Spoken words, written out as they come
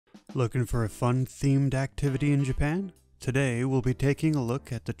Looking for a fun themed activity in Japan? Today we'll be taking a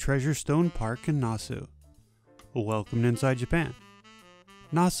look at the Treasure Stone Park in Nasu. Welcome to Inside Japan.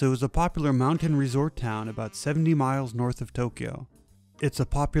 Nasu is a popular mountain resort town about 70 miles north of Tokyo. It's a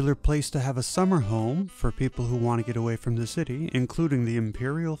popular place to have a summer home for people who want to get away from the city, including the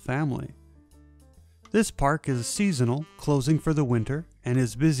imperial family. This park is seasonal, closing for the winter, and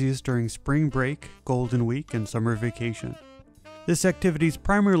is busiest during spring break, Golden Week, and summer vacation. This activity is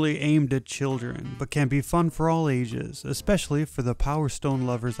primarily aimed at children, but can be fun for all ages, especially for the Power Stone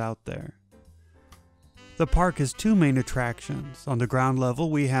lovers out there. The park has two main attractions. On the ground level,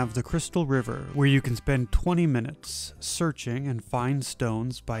 we have the Crystal River, where you can spend 20 minutes searching and find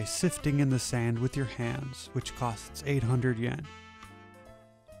stones by sifting in the sand with your hands, which costs 800 yen.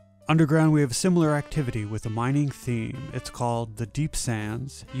 Underground, we have a similar activity with a mining theme. It's called the Deep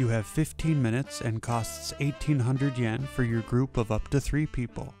Sands. You have 15 minutes and costs 1800 yen for your group of up to 3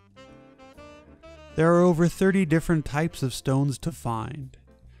 people. There are over 30 different types of stones to find.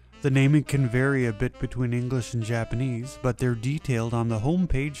 The naming can vary a bit between English and Japanese, but they're detailed on the home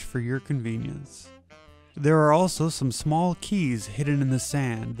page for your convenience. There are also some small keys hidden in the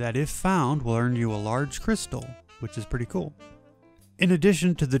sand that, if found, will earn you a large crystal, which is pretty cool. In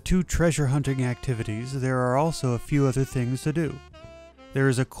addition to the 2 treasure hunting activities, there are also a few other things to do. There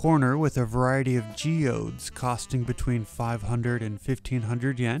is a corner with a variety of geodes costing between 500 and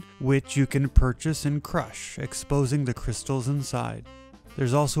 1500 yen, which you can purchase and crush, exposing the crystals inside.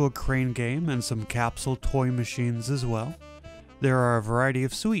 There's also a crane game and some capsule toy machines as well. There are a variety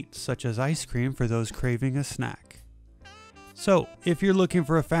of sweets, such as ice cream for those craving a snack. So, if you're looking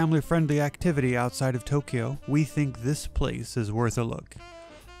for a family-friendly activity outside of Tokyo, we think this place is worth a look.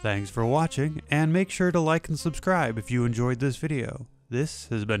 Thanks for watching, and make sure to like and subscribe if you enjoyed this video. This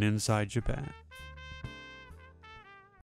has been Inside Japan.